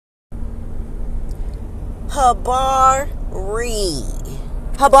Habari.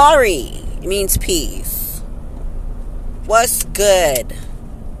 Habari means peace. What's good?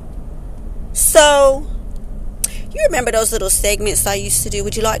 So, you remember those little segments I used to do?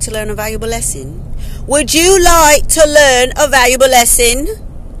 Would you like to learn a valuable lesson? Would you like to learn a valuable lesson?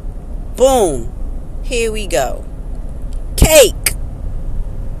 Boom. Here we go. Cake.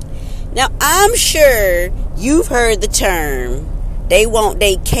 Now, I'm sure you've heard the term, they want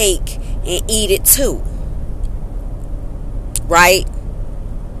their cake and eat it too. Right?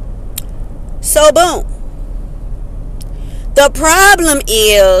 So, boom. The problem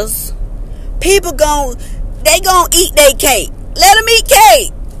is, people they gonna eat their cake. Let them eat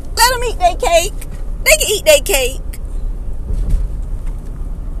cake. Let them eat their cake. They can eat their cake.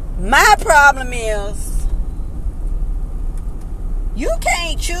 My problem is, you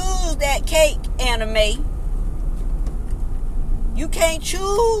can't choose that cake, anime. You can't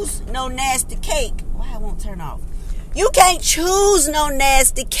choose no nasty cake. Why it won't turn off? You can't choose no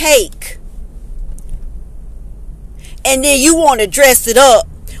nasty cake. And then you want to dress it up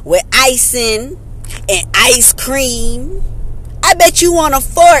with icing and ice cream. I bet you want a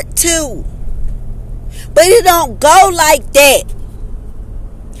fork too. But it don't go like that.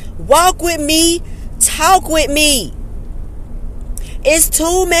 Walk with me, talk with me. It's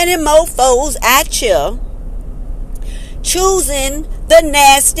too many mofos at you choosing the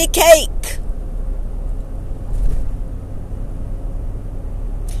nasty cake.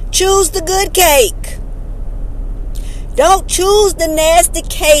 Choose the good cake. Don't choose the nasty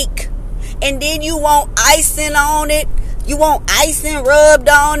cake and then you want icing on it. You want icing rubbed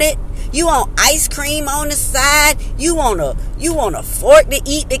on it. You want ice cream on the side. You want a fork to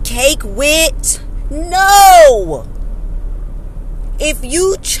eat the cake with. No. If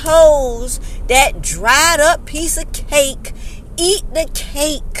you chose that dried up piece of cake, eat the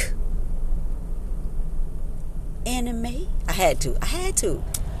cake. Anime? I had to.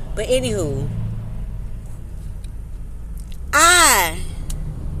 But anywho, I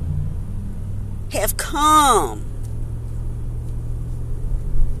have come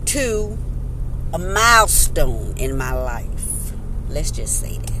to a milestone in my life. Let's just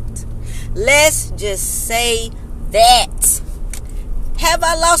say that. Let's just say that. Have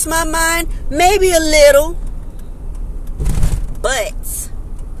I lost my mind? Maybe a little. But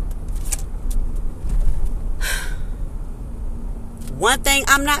one thing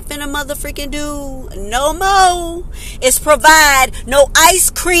I'm not finna motherfucking do no more is provide no ice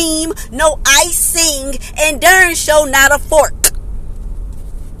cream, no icing, and darn sure not a fork.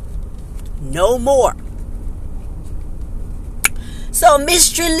 No more. So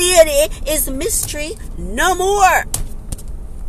mystery lady is mystery no more.